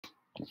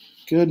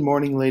Good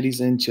morning, ladies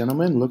and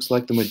gentlemen. Looks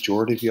like the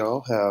majority of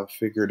y'all have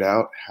figured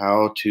out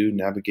how to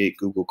navigate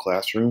Google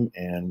Classroom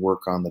and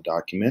work on the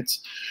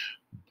documents.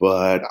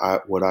 But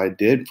what I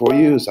did for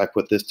you is I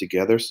put this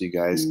together so you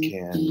guys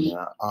can,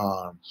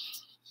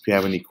 if you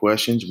have any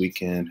questions, we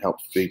can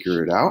help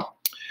figure it out.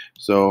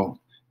 So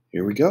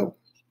here we go.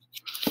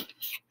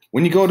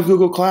 When you go to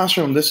Google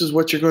Classroom, this is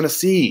what you're going to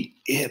see.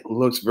 It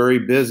looks very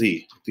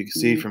busy. If you can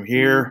see from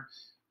here,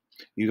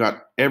 you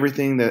got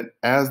everything that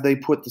as they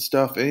put the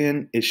stuff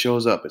in, it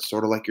shows up. It's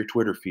sort of like your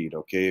Twitter feed,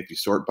 okay? If you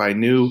sort by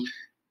new,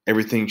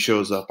 everything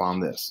shows up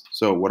on this.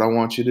 So what I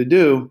want you to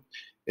do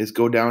is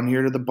go down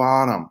here to the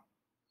bottom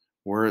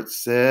where it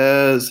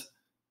says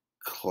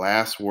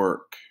classwork,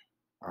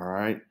 all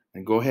right?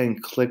 And go ahead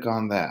and click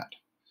on that.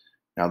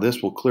 Now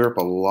this will clear up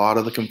a lot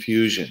of the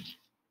confusion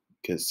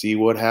because see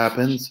what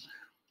happens?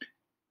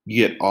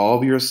 You get all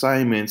of your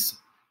assignments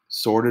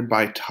sorted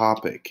by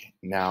topic.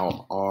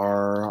 Now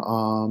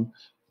our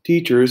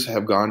teachers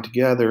have gone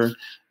together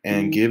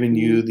and given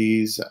you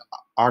these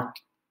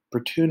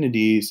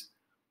opportunities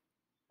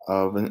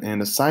of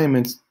and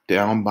assignments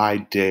down by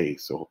day,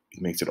 so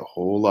it makes it a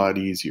whole lot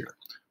easier.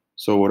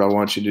 So what I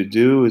want you to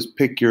do is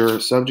pick your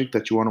subject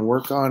that you want to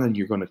work on, and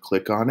you're going to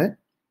click on it,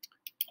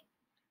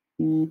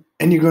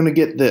 and you're going to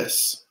get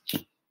this.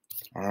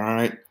 All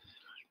right.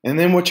 And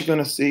then what you're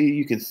going to see,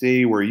 you can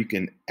see where you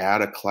can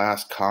add a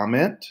class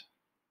comment.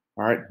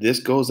 All right, this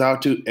goes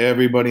out to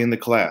everybody in the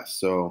class.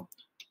 So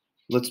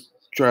let's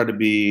try to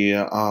be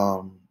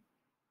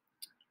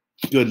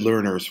good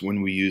learners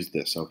when we use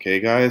this.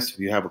 Okay, guys? If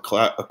you have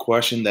a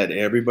question that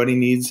everybody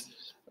needs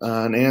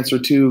an answer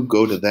to,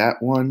 go to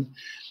that one.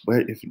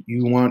 But if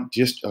you want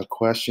just a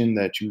question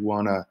that you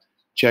want to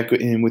check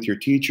in with your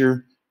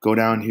teacher, go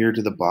down here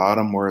to the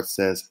bottom where it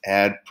says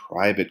add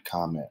private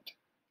comment.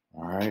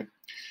 All right.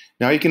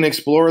 Now you can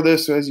explore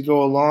this as you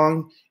go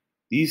along.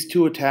 These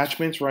two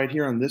attachments right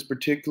here on this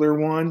particular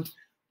one,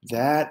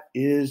 that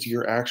is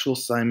your actual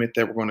assignment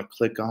that we're going to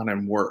click on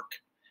and work.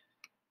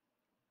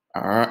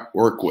 All right,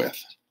 work with.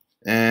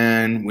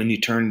 And when you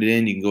turn it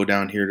in, you can go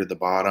down here to the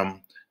bottom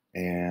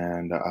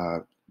and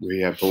we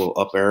have the little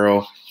up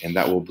arrow, and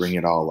that will bring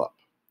it all up.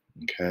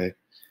 Okay.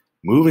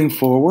 Moving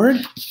forward,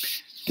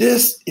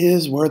 this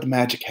is where the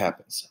magic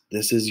happens.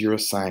 This is your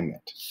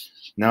assignment.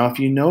 Now, if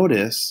you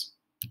notice,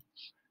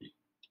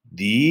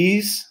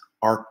 these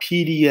are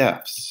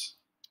PDFs.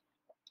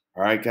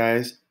 All right,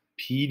 guys,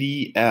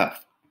 PDF.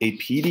 A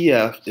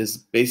PDF is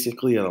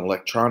basically an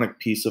electronic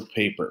piece of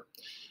paper.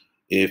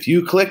 If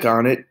you click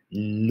on it,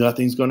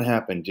 nothing's going to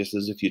happen. Just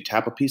as if you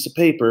tap a piece of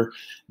paper,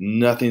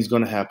 nothing's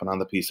going to happen on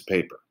the piece of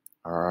paper.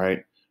 All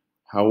right.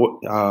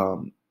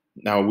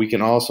 Now we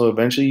can also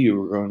eventually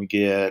you're going to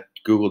get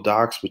Google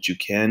Docs, which you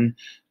can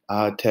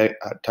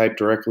type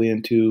directly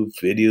into,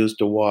 videos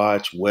to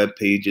watch, web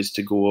pages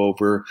to go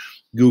over,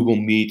 Google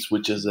Meets,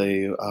 which is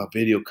a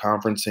video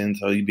conferencing,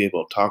 so you'll be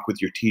able to talk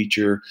with your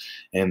teacher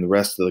and the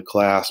rest of the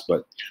class.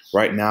 But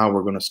right now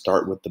we're going to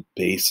start with the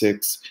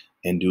basics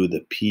and do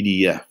the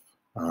PDF.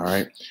 All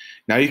right.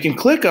 Now you can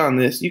click on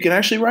this. You can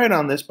actually write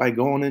on this by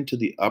going into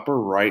the upper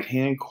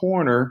right-hand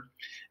corner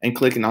and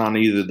clicking on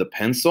either the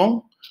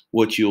pencil,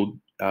 which you'll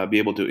be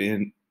able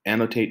to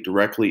annotate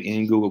directly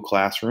in Google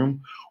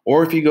Classroom,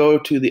 or if you go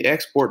to the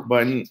export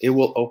button, it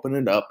will open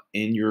it up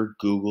in your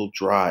Google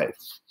Drive.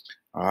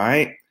 All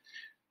right.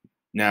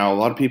 Now, a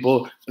lot of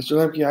people, Mr.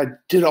 Lemke, I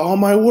did all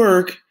my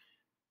work,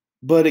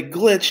 but it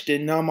glitched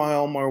and now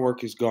all my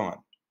work is gone.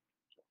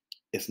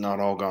 It's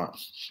not all gone.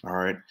 All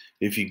right.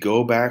 If you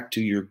go back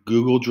to your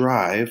Google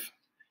Drive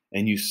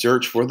and you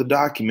search for the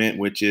document,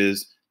 which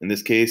is, in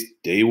this case,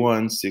 Day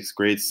 1, 6th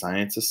grade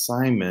science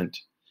assignment,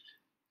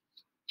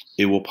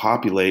 it will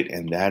populate,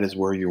 and that is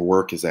where your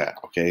work is at.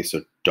 Okay,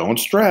 so don't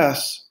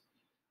stress.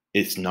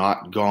 It's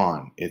not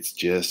gone. It's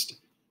just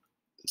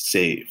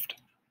saved.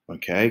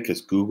 Okay,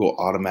 because Google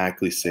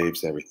automatically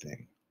saves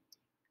everything.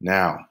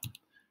 Now,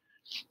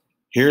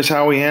 here's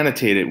how we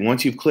annotate it.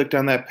 Once you've clicked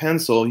on that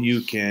pencil,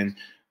 you can,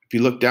 if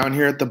you look down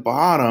here at the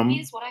bottom.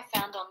 Here's what I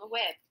found on the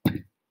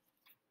web.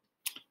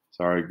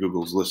 Sorry,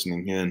 Google's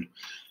listening in.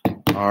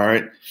 All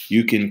right,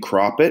 you can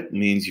crop it,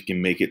 means you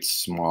can make it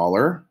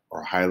smaller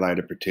or highlight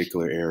a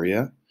particular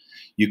area.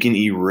 You can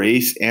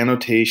erase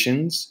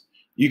annotations.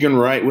 You can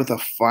write with a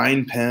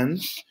fine pen.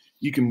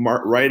 You can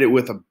write it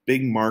with a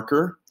big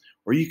marker,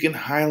 or you can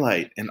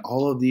highlight, and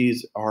all of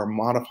these are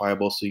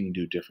modifiable so you can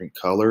do different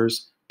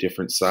colors,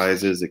 different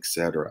sizes,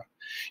 etc.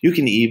 You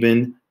can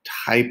even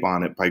type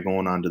on it by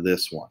going onto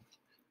this one.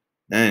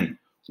 And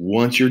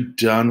once you're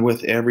done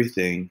with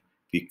everything,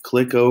 if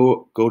you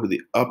go to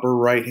the upper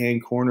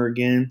right-hand corner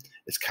again,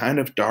 it's kind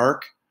of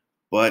dark,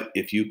 but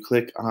if you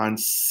click on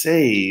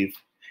Save,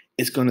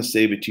 it's going to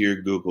save it to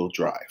your Google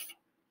Drive.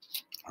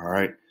 All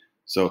right,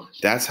 so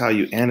that's how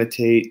you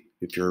annotate.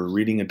 If you're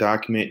reading a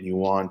document and you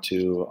want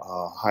to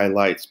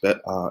highlight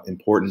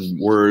important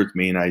words,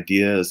 main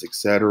ideas,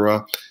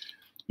 etc.,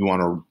 you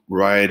want to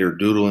write or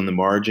doodle in the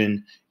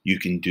margin, you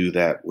can do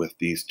that with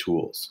these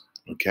tools.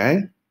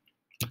 Okay?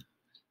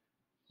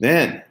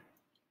 Then,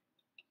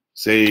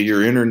 Say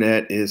your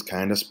internet is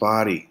kind of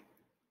spotty,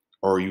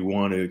 or you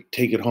want to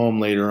take it home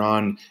later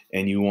on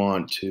and you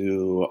want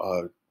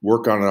to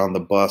work on it on the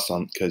bus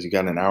because you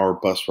got an hour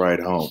bus ride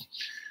home.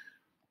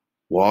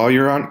 While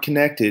you're on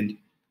connected,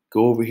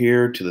 go over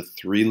here to the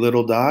three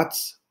little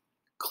dots,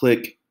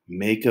 click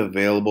Make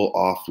Available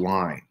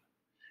Offline.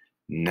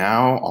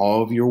 Now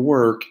all of your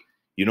work,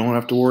 you don't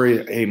have to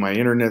worry, hey, my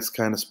internet's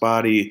kind of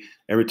spotty.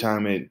 Every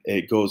time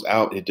it goes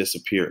out, it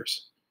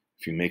disappears.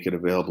 If you make it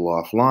available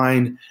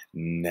offline,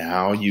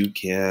 now you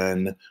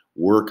can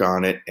work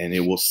on it and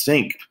it will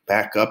sync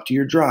back up to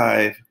your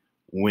drive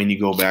when you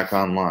go back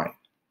online.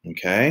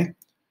 Okay?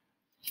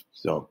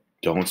 So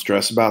don't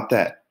stress about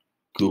that.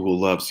 Google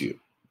loves you.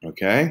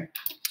 Okay?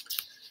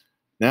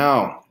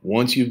 Now,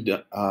 once you've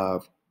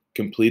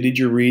completed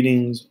your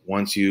readings,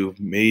 once you've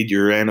made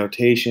your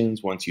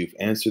annotations, once you've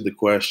answered the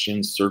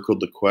questions,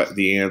 circled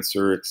the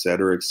answer,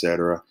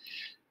 etc.,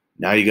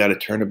 now you got to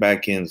turn it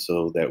back in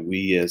so that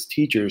we as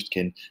teachers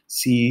can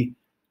see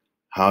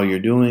how you're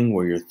doing,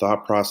 where your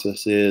thought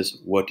process is,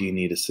 what do you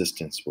need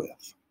assistance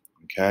with,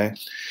 okay?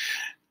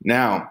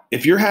 Now,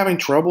 if you're having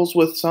troubles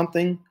with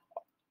something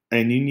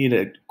and you need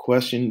to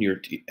question your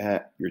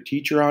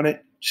teacher on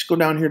it, just go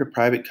down here to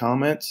private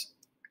comments,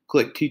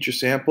 click teacher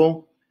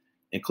sample,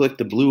 and click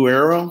the blue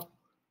arrow,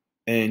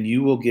 and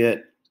you will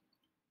get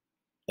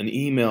an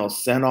email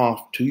sent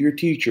off to your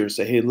teacher,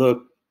 say, hey,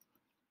 look,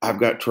 I've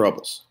got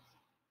troubles.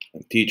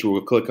 The teacher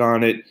will click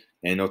on it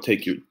and it'll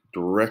take you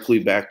directly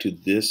back to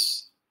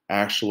this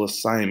actual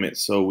assignment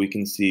so we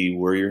can see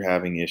where you're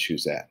having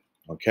issues at.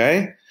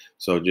 Okay?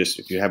 So just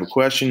if you have a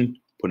question,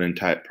 put in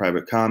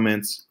private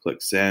comments,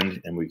 click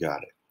send, and we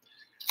got it.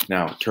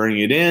 Now, turning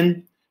it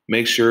in,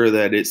 make sure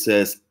that it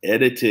says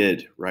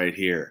edited right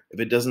here.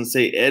 If it doesn't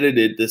say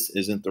edited, this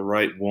isn't the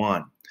right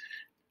one.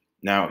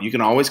 Now, you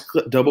can always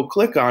double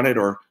click on it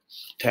or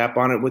tap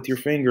on it with your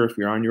finger if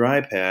you're on your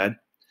iPad,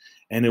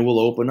 and it will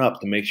open up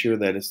to make sure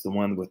that it's the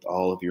one with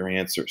all of your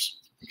answers,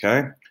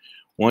 okay?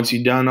 Once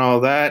you've done all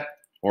that,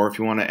 or if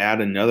you want to add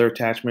another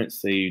attachment,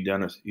 say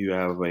you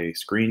have a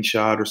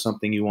screenshot or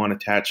something you want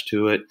attached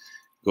to it,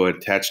 go ahead,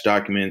 attach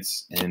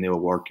documents, and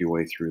it'll work your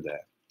way through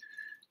that.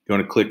 You're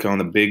going to click on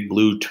the big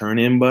blue turn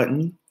in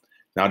button.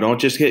 Now, don't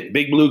just hit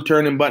big blue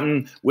turn in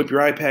button, whip your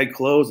iPad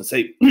closed, and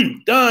say,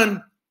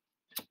 done.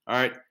 All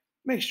right,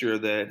 make sure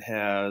that it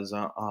has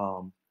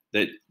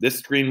that this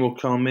screen will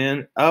come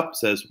up,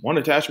 says 1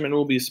 attachment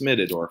will be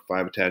submitted, or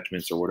 5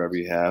 attachments, or whatever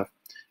you have.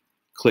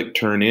 Click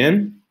turn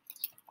in,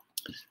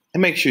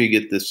 and make sure you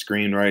get this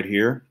screen right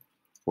here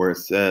where it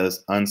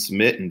says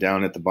unsubmit, and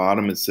down at the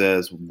bottom it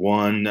says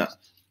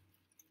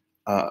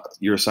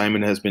your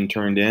assignment has been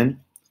turned in.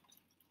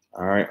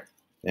 All right,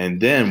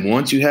 and then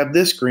once you have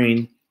this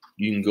screen,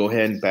 you can go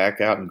ahead and back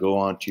out and go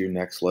on to your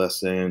next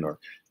lesson, or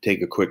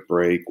take a quick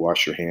break,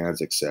 wash your hands,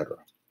 etc.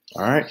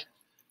 All right.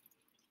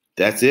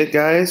 That's it,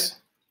 guys.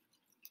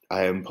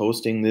 I am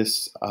posting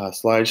this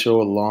slideshow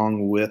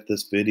along with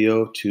this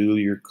video to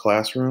your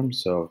classroom.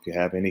 So if you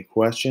have any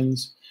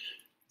questions,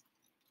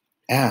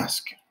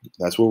 ask.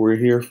 That's what we're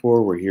here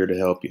for. We're here to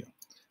help you.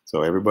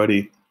 So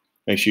everybody,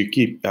 make sure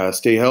you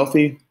stay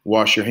healthy,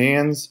 wash your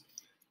hands,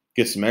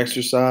 get some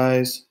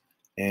exercise,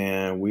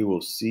 and we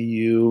will see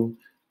you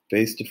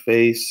face to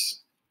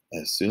face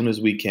as soon as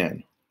we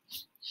can.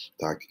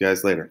 Talk to you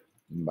guys later.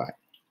 Bye.